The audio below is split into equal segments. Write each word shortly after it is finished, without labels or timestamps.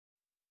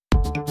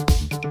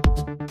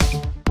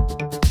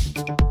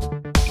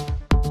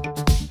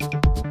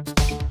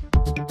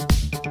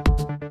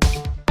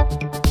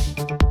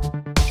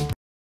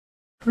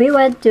we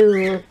went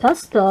to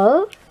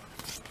Costco.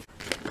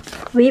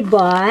 We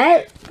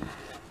bought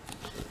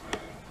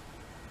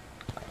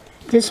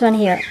this one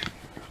here,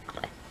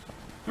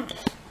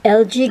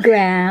 LG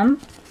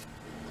Gram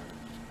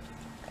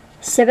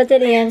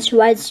 17-inch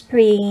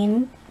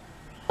widescreen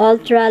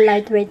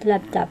ultra-lightweight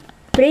laptop,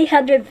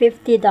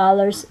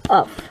 $350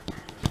 off.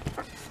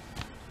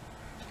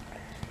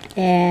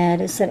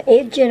 And it's an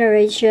 8th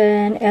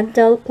generation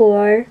Intel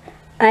Core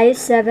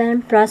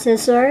i7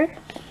 processor.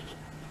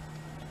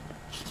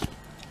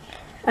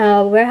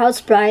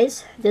 Warehouse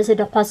price, this is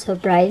the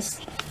Costco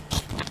price,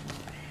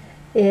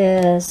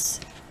 is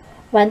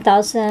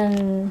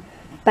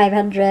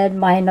 $1,500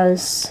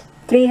 minus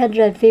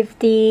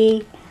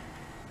 $350.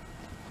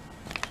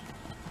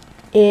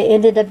 It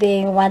ended up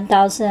being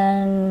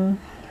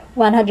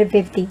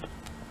 $1,150.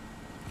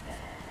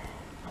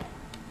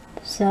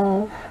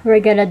 So we're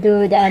gonna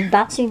do the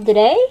unboxing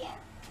today.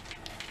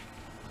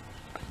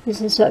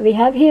 This is what we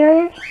have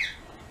here.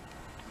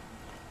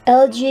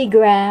 LG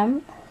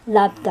Gram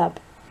laptop.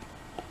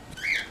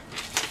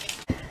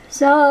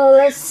 So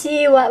let's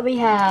see what we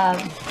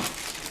have.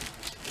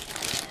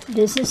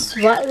 This is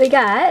what we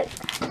got.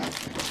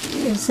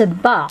 It's a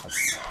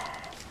box.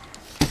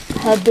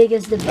 How big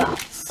is the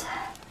box?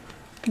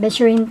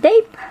 Measuring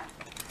tape.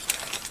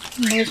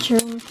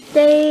 Measuring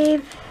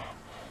tape.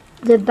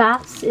 The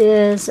box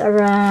is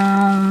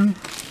around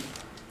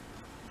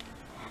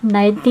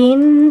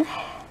 19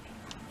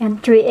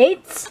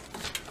 3/8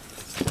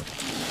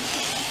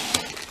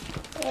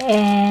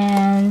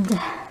 and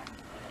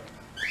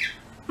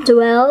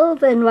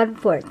 12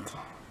 1/4.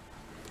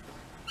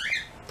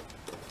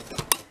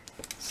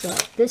 So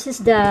this is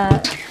the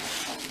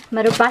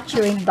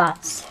manufacturing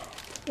box.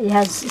 It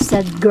has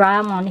said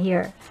gram on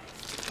here,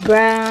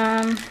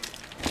 gram,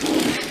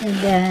 and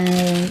then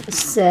it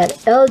said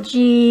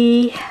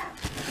LG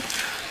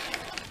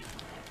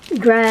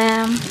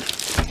Gram,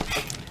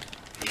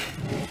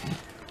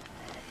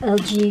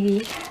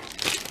 LG.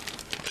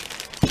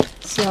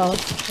 So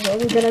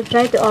we're gonna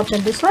try to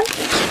open this one.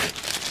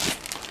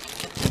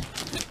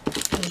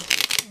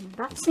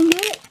 Unboxing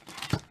it.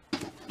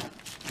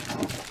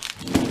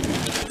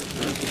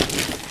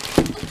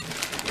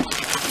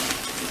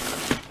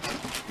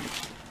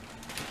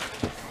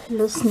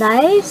 Looks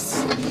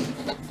nice.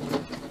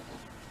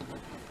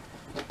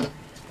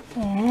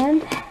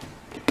 And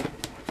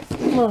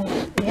oh,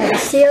 we have a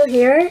seal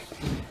here.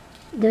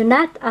 Do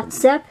not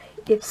accept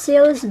if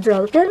seal is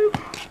broken.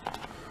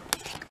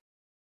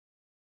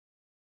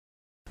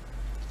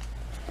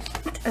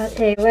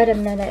 Okay, wait a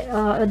minute.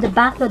 On the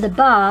back of the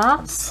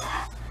box,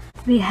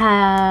 we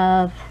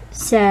have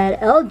said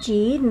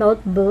LG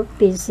notebook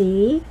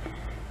PC.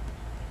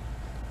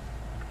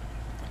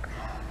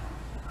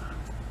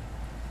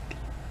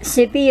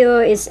 CPU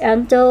is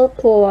Intel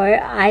Core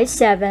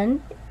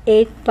i7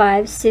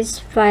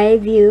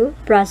 8565U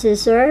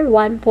processor,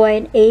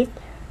 1.8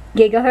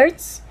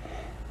 gigahertz,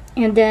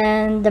 and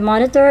then the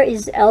monitor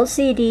is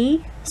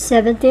LCD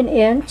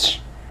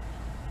 17-inch.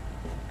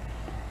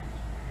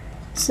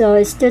 So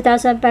it's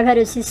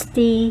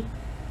 2560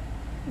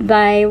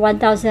 by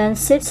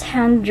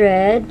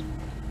 1600.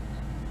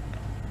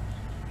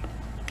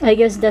 I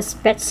guess that's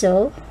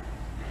pixel.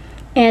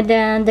 And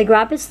then the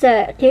graphics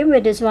that came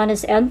with this one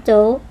is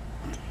Intel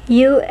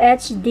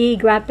UHD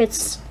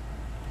graphics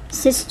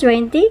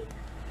 620.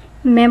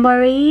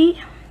 Memory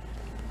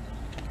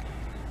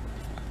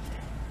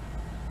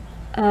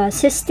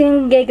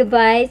 16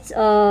 gigabytes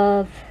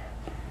of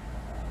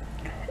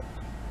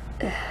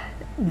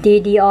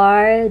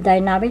DDR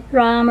dynamic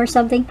RAM or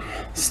something.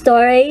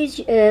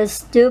 Storage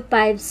is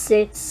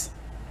 256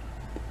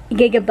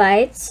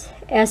 gigabytes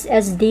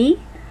SSD.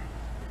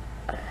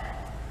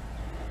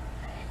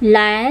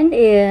 LAN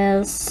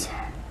is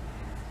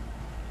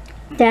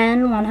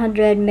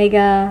 100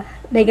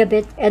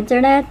 megabit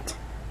internet.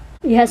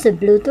 It has a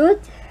Bluetooth.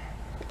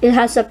 It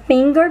has a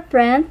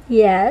fingerprint,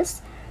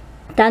 yes.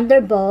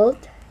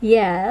 Thunderbolt,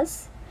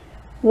 yes.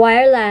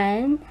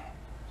 Wireline.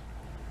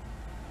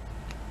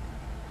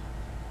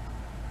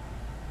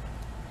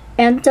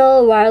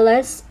 Intel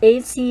wireless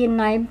AC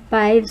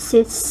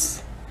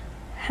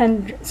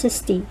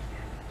 95660.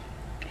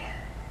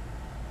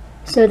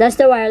 So that's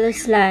the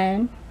wireless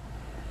LAN.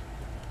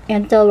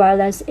 Intel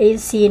wireless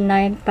AC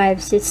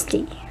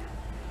 9560.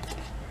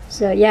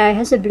 So yeah, it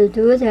has a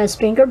Bluetooth, it has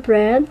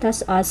fingerprint,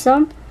 that's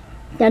awesome.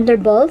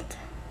 Thunderbolt.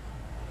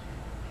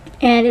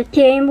 And it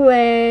came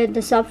with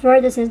the software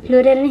that's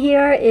included in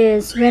here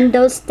is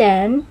Windows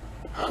 10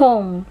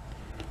 Home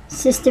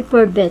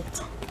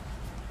 64-bit.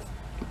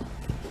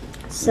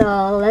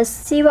 So let's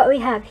see what we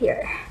have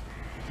here.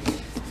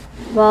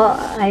 Well,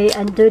 I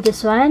undo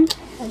this one.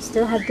 I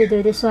still have to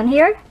do this one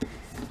here.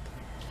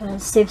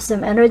 Let's save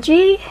some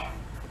energy.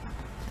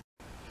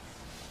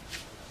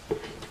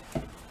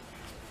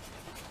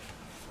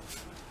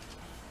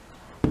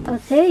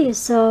 Okay,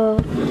 so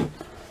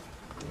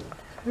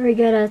we're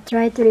gonna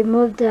try to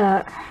remove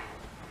the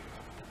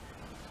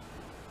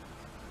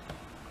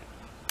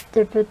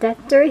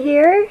protector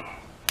here.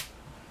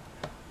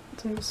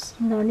 There's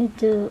no need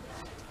to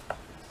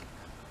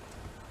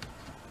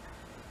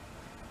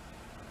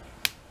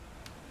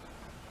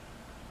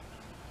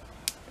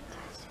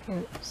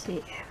Let's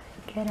see,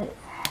 get it.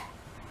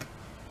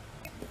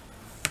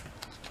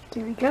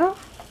 There we go.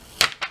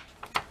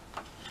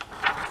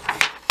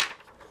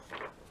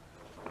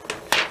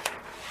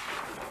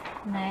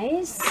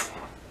 Nice.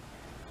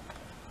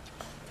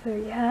 Here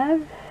you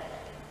have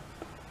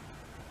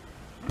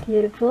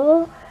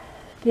beautiful,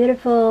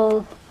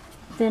 beautiful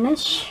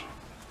finish.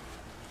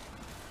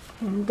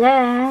 And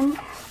then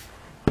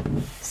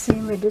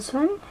same with this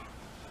one.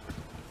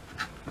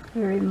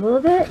 We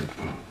remove it.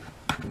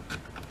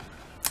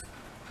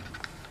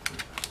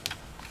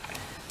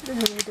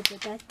 Remove the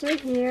protector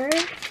here.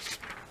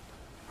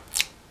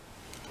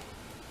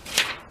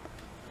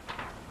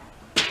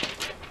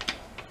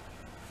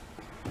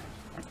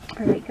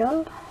 There we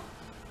go.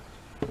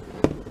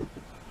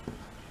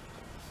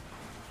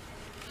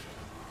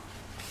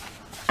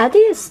 I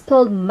think it's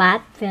called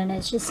matte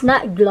finish. It's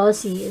not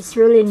glossy. It's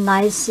really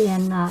nice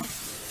and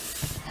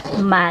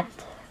matte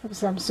of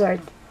some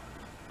sort.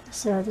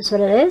 So that's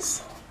what it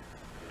is.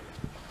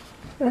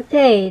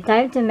 Okay,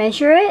 time to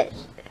measure it.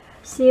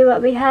 See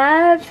what we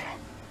have.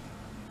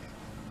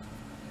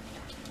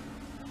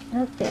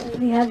 Okay,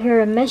 we have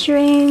here a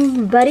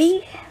measuring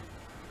buddy.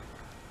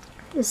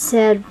 It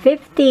said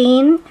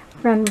 15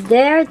 from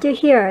there to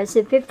here. It's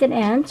a 15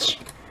 inch.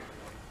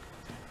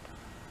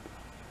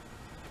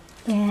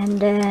 And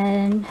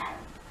then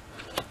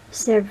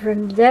so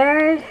from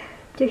there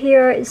to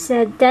here it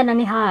said 10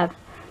 and a half.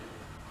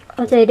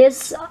 Okay,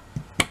 this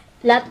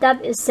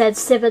laptop is said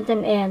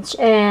 17 inch,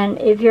 and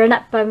if you're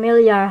not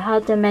familiar how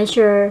to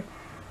measure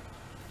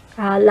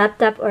a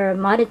laptop or a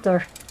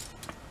monitor,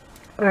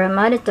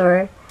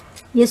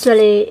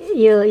 usually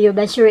you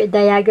measure it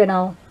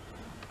diagonal.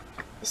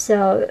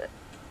 So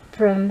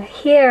from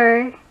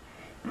here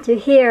to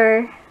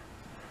here,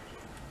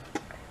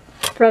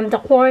 from the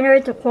corner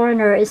to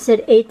corner, it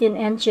said 18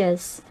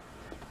 inches.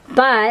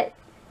 But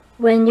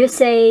when you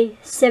say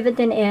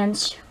 17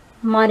 inch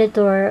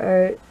monitor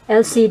or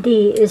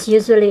LCD, is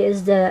usually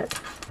is the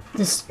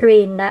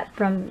screen, not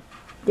from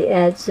the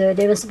edge. So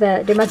they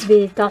must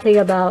be talking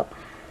about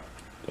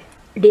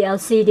the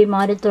LCD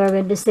monitor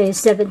when they say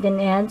 17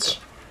 inch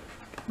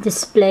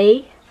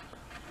display.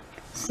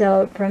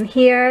 So from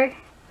here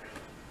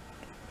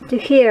to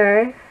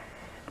here,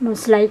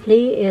 most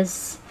likely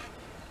is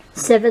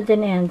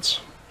 17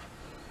 inch.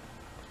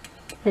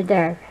 Right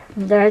there,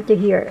 from there to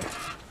here.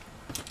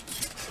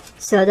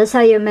 So that's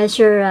how you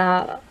measure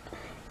a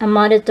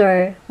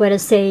monitor. When I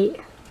say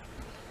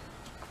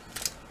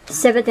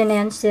 17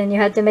 inch, then you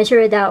have to measure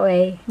it that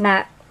way,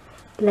 not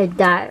like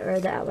that or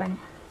that one.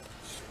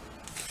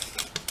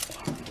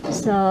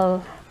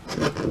 So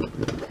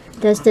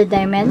that's the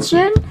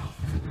dimension,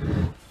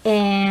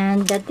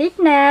 and the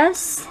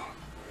thickness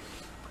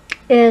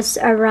is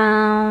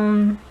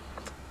around,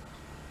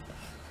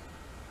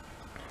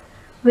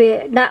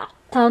 we're not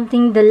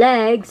counting the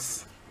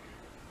legs,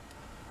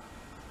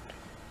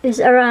 is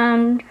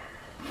around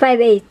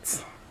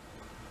 5/8.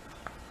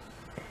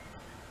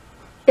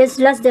 It's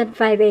less than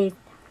 5/8.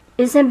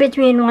 It's in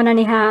between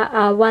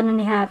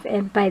 1.5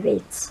 and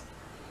 5/8.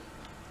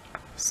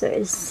 So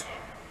it's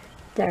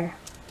there.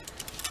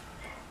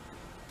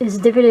 It's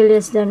definitely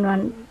less than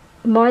one,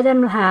 more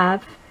than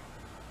half,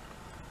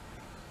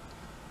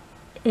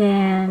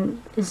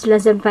 and it's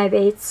less than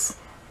 5/8.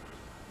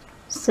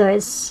 So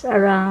it's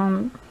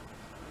around,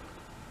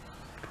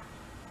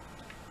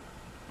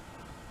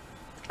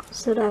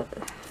 so that,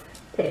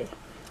 okay.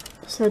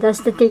 So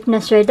that's the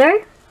thickness right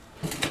there.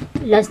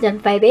 Less than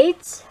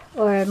 5/8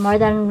 or more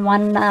than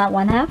one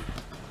half.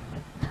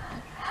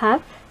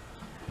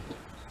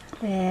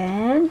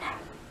 And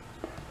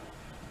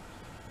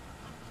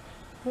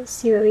let's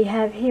see what we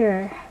have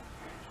here.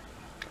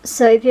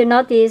 So if you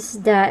notice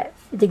that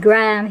the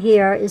gram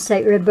here is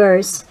like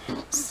reverse,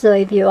 so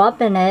if you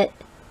open it,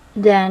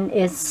 then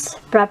it's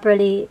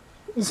properly,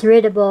 it's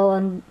readable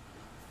on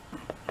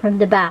from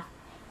the back.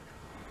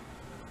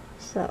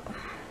 So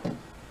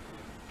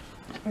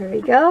there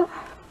we go.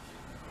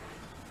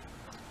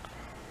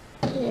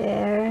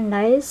 There,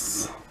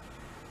 nice.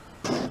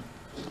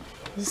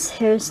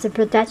 Here's the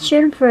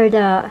protection for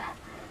the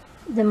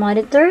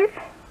monitor.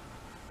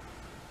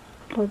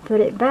 We'll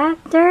put it back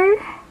there.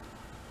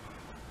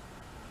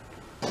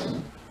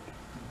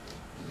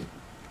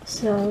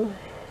 So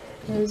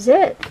there's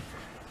it.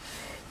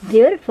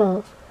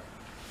 Beautiful,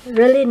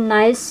 really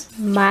nice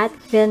matte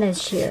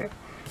finish here.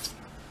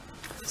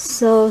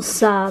 So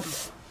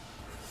soft.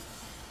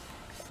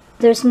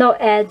 There's no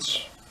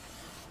edge.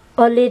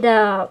 Only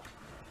the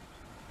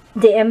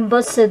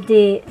emboss of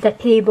the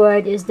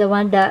keyboard is the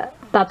one that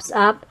pops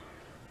up.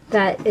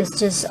 That is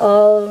just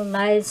all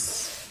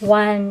nice,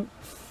 one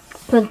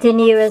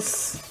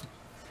continuous,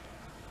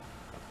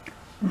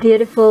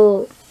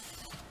 beautiful,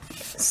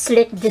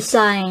 slick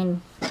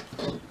design.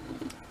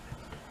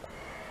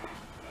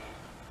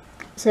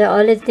 So the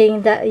only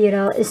thing that, you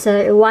know, is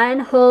a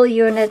one whole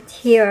unit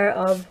here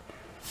of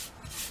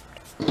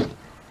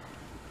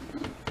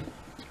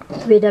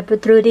with the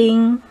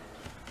protruding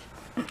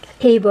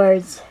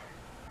keyboards.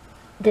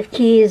 The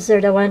keys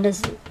are the one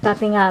that's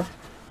popping up,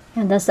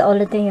 and that's the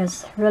only thing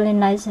is really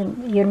nice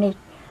and unique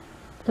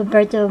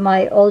compared to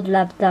my old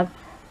laptop.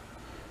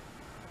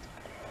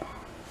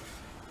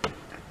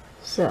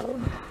 So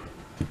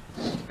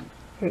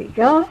here you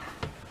go,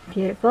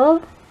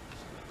 beautiful.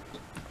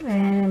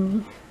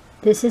 And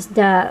this is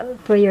the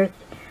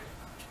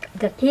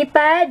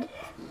keypad.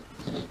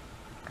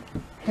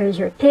 Here's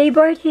your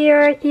keyboard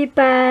here,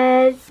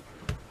 keypad.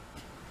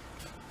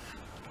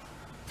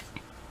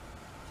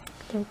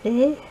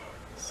 Okay,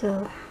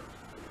 so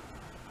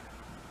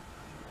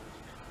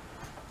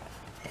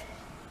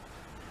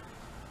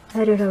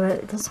I don't know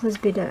what this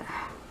must be the.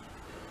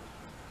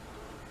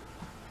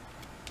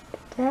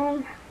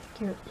 Then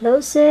you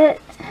close it.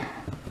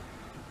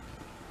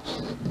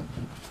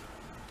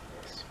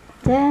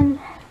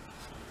 Then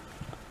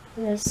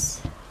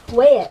let's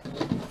weigh it.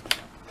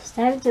 It's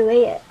time to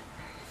weigh it.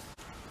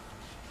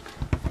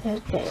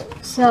 Okay,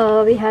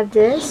 so we have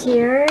this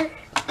here.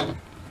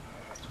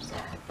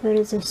 But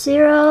it's a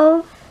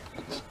 0.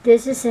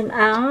 This is an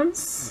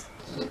ounce.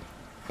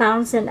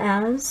 Pounds and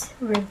ounce.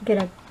 We're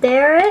gonna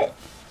tare it.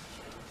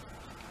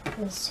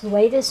 Let's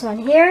weigh this one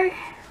here.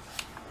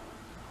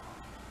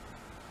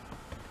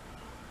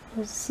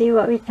 Let's see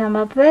what we come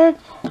up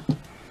with.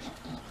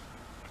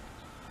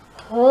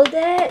 Hold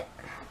it.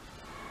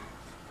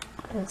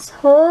 Let's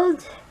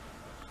hold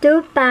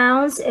 2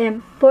 pounds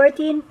and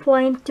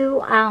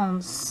 14.2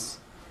 ounces.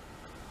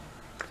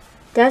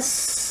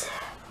 That's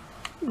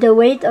the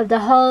weight of the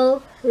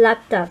whole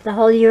laptop, the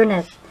whole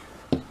unit.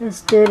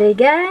 Let's do it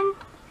again.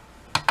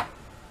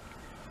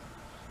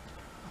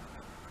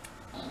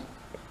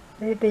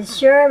 Be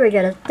sure we're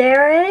gonna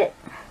tare it.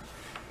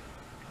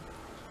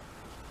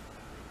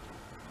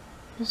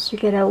 Just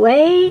you're gonna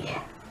weigh.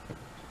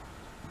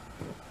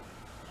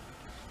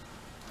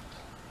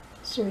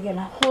 So we're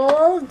gonna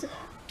hold.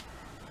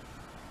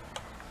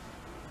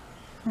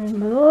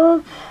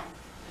 Remove.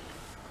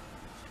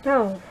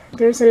 Oh,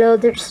 there's a little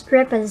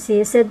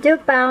discrepancy. It said 2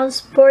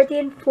 pounds,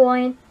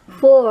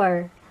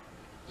 14.4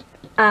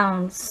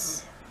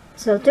 ounce.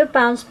 So 2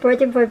 pounds,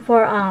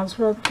 14.4 ounce.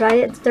 We'll try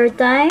it third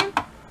time.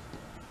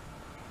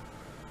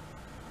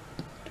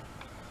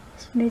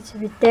 So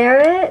we tare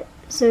it.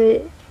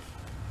 So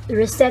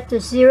reset to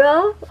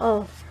 0.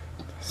 Oh,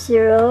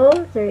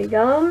 0. There you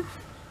go.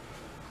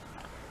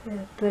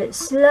 Put it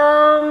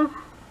slow.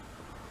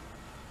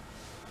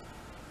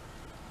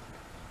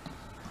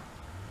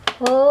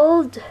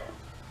 Hold.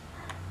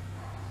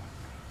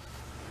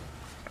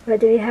 What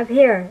do we have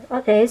here?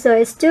 Okay, so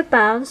it's 2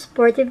 pounds,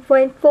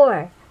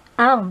 14.4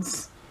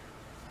 ounce.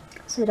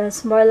 So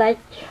that's more like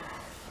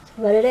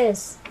what it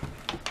is.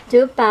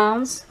 2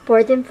 pounds,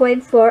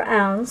 14.4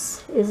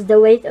 ounce is the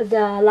weight of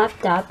the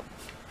laptop.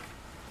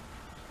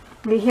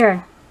 Right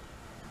here.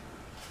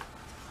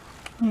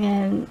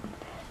 And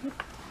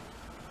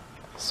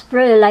it's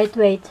pretty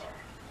lightweight.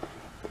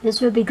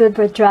 This will be good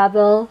for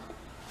travel.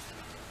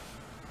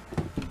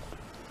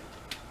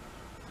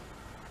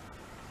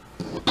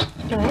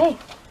 Okay.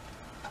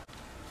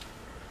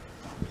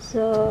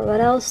 So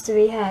what else do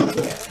we have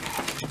here?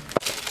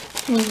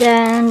 And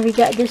then we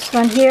got this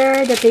one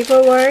here, the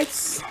paperwork.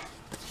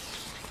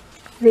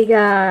 We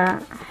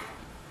got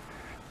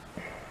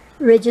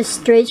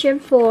registration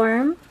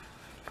form.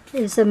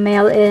 It's a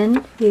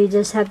mail-in. You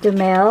just have to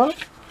mail.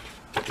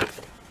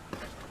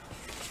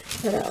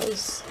 What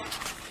else?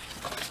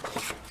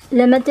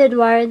 Limited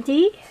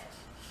warranty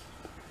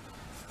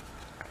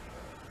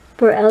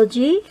for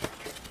LG.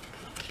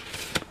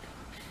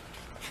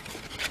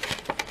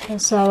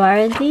 So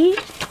warranty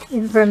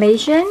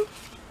information.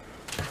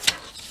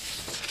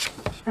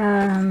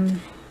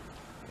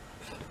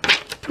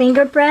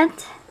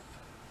 Fingerprint.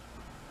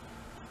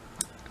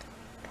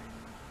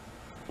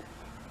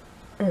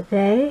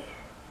 Okay.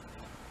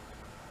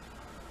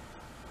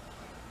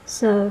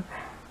 So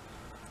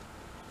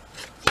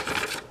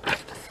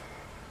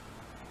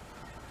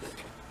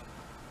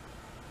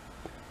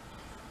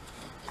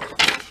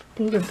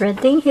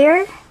fingerprinting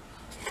here.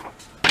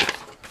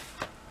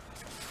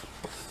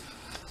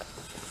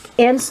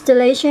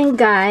 Installation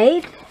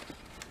guide.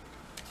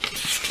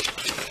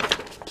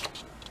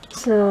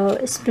 So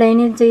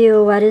explaining to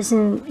you what is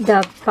in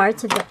the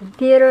parts of the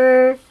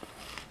computer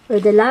or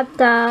the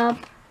laptop.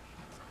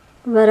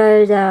 What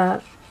are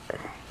the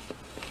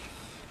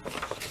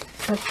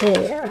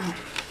okay,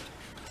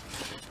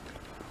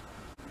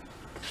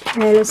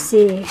 let's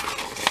see.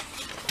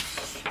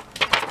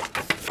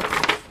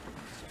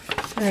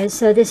 Alright,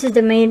 so this is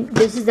the main,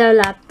 this is the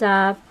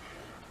laptop,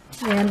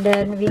 and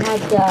then we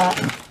have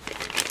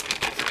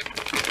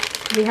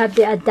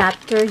the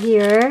adapter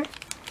here.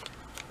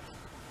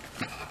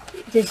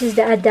 This is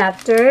the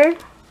adapter.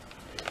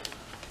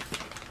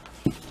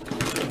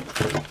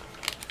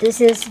 This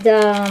is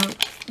the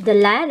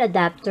LAN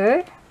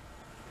adapter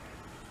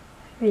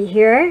right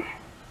here.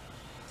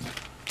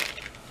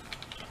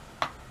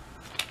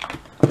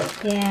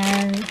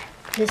 And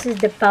this is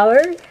the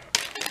power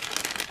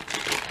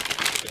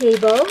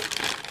cable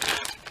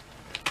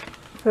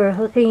for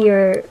hooking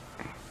your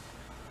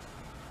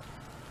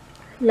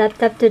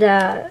laptop to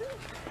the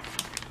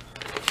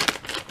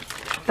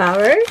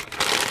power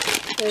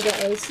for the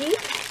AC.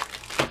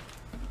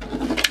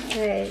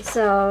 Okay,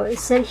 so it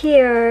said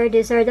here,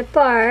 these are the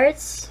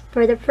parts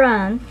for the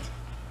front.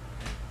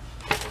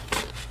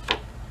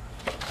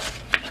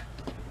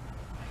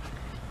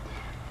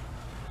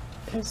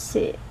 Let's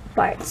see,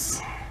 parts.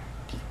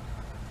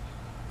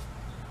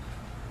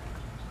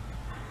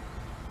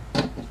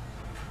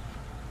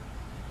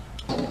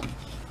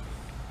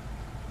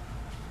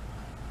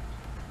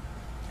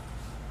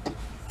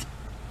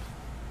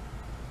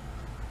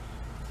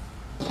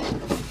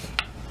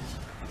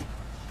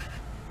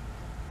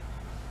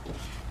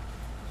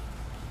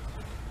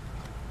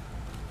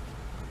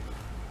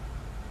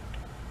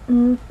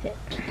 Okay.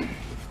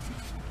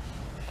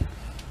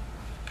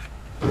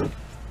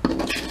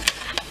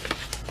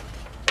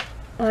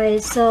 Okay,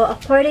 so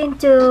according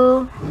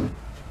to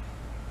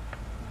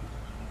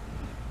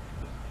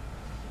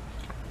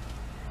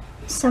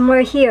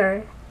somewhere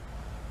here,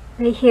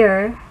 right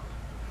here,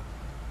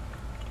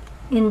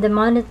 in the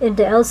monitor, in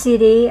the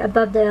LCD,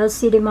 above the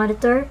LCD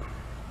monitor,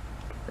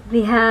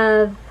 we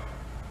have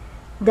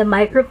the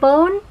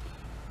microphone.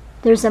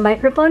 There's a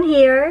microphone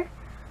here.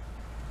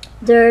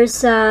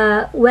 There's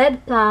a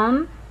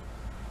webcam.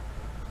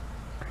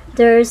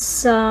 There's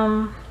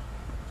some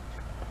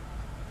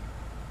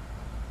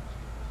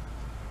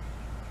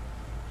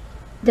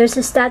there's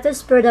a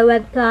status for the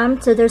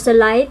webcam, so there's a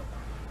light,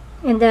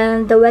 and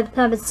then the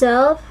webcam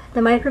itself,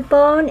 the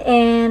microphone,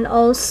 and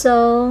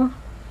also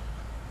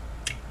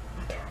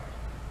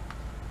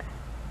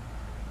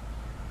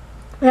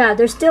yeah,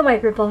 there's two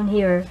microphone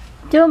here,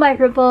 two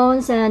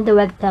microphones, and the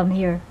webcam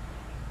here.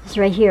 It's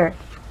right here,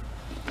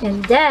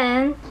 and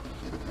then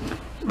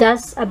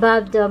that's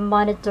above the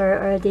monitor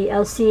or the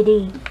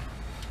LCD.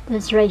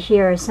 That's right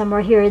here,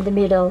 somewhere here in the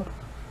middle,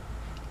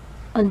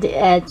 on the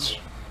edge.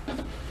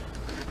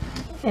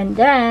 And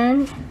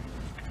then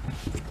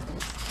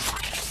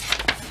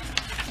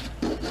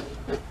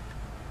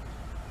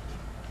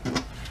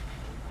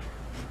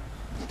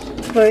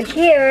for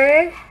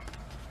here,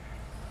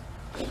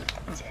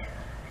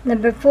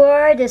 number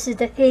 4, this is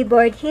the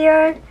keyboard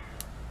here.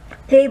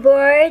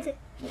 Keyboard,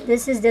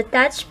 this is the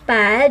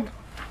touchpad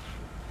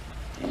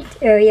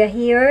area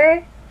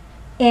here,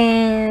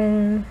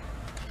 and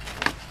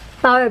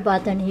power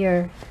button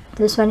here.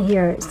 This one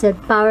here is the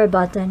power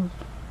button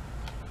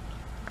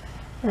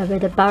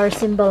with the power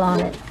symbol on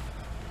it.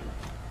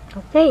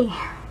 Okay,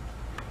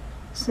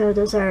 so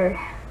those are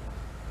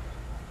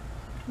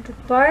the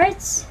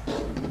parts.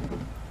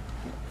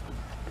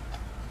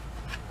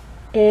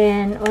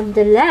 And on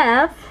the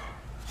left,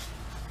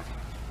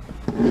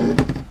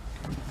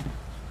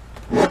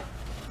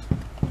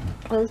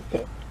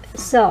 okay,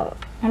 so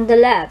on the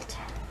left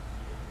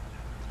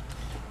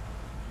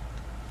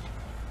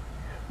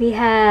we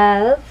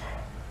have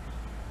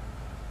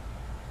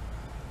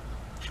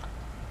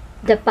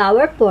the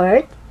power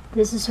port.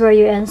 This is where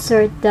you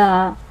insert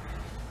the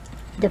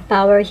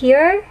power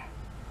here,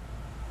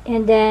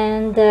 and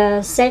then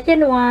the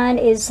second one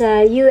is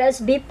a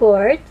USB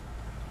port.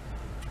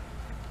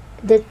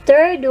 The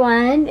third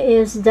one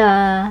is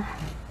the,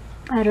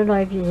 I don't know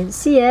if you can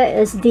see it,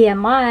 is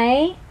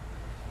DMI,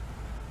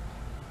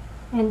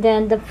 and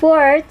then the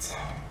fourth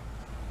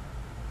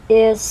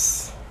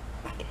is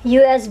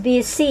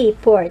USB-C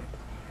port.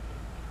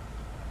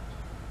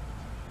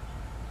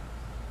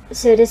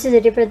 So this is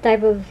a different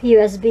type of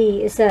USB.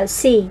 It's a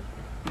C,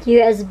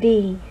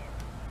 USB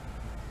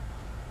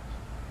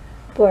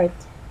port.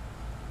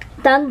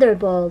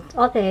 Thunderbolt.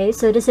 Okay,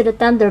 so this is the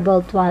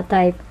Thunderbolt one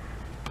type.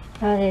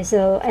 Okay,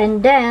 so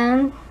and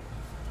then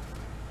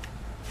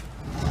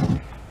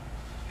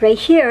right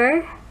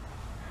here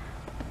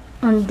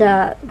on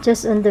the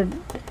just on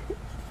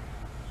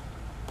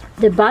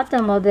the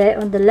bottom of it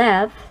on the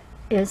left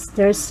is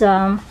there's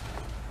some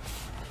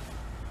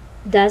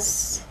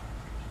that's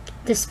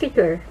the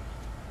speaker.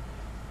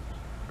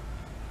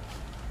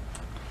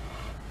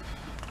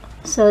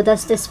 So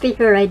that's the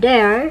speaker right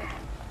there.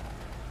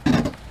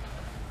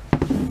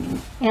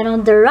 And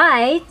on the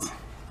right,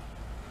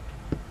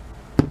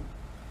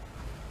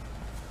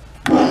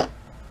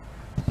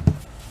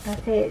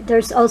 okay,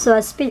 there's also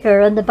a speaker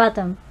on the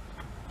bottom.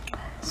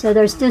 So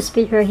there's two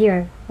speakers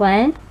here,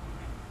 one,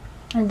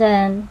 and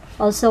then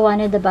also one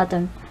at the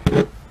bottom.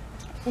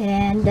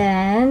 And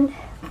then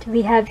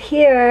we have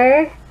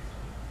here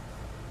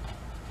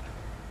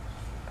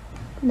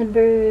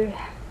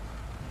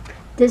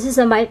this is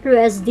a micro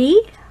SD,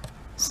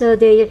 so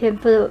there you can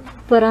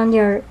put on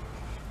your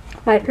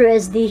micro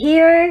SD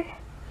here.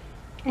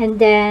 And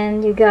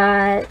then you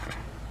got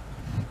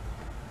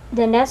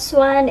the next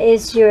one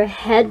is your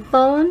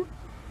headphone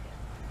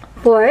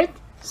port.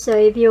 So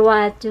if you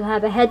want to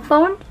have a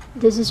headphone,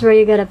 this is where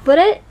you're gonna put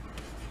it.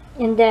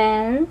 And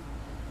then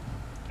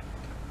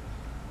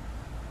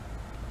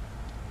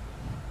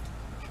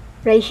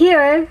right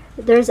here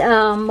there's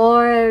a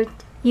more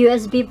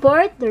USB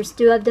port. There's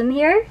two of them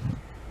here,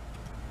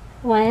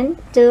 1,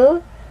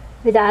 2,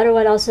 with the other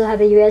one also have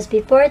a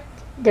USB port.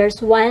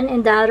 There's one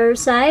in the other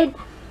side,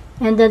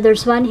 and then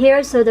there's one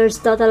here, so there's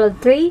total of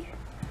 3.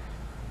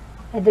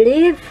 I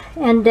believe.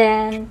 And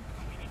then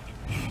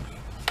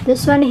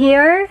this one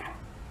here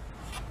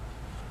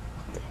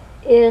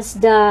is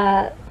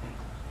the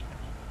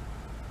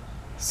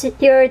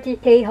security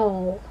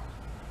keyhole.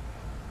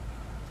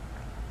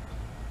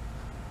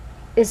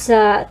 It's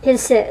a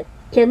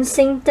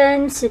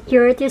Kensington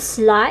security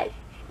slot.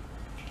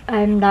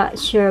 I'm not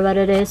sure what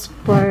it is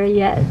for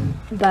yet,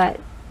 but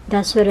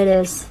that's what it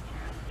is.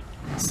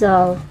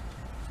 So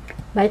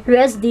micro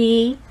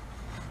SD,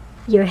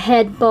 your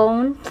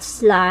headphone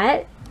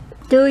slot,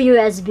 2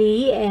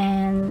 USB,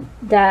 and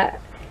the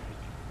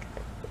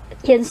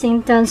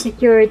Kensington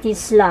security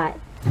slot.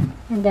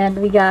 And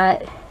then we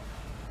got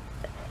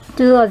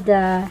 2 of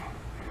the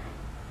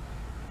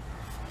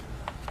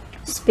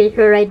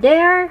speaker right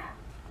there.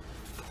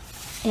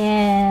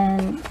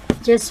 And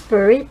just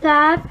for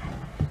recap,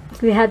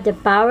 we have the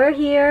power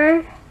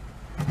here.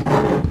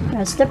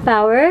 That's the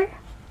power.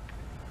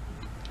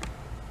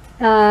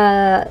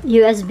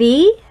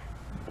 USB,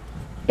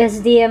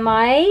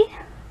 HDMI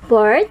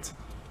port,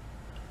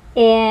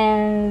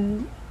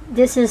 and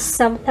this is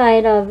some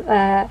kind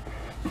of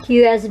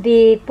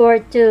USB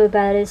port too,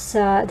 but it's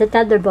the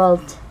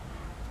Thunderbolt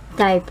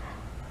type.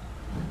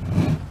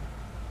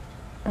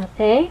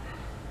 Okay,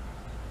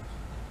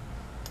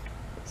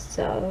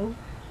 so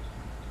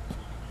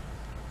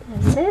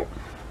that's it.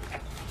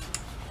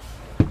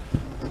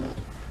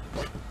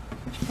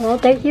 Well,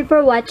 thank you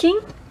for watching,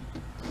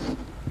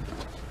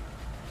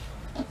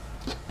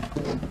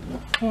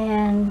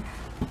 and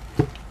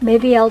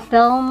maybe I'll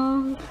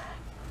film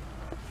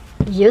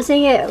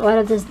using it one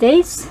of these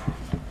days.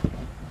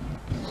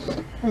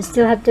 I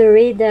still have to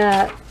read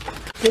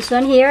this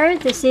one here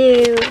to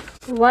see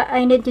what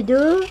I need to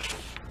do.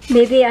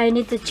 Maybe I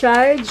need to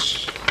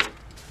charge.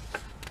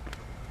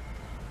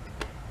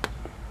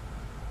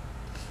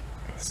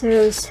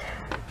 So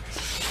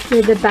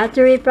the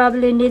battery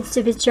probably needs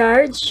to be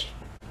charged.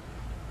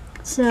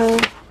 So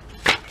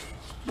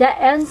that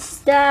ends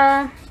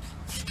the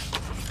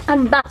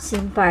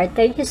unboxing part.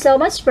 Thank you so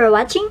much for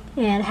watching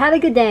and have a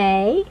good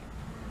day.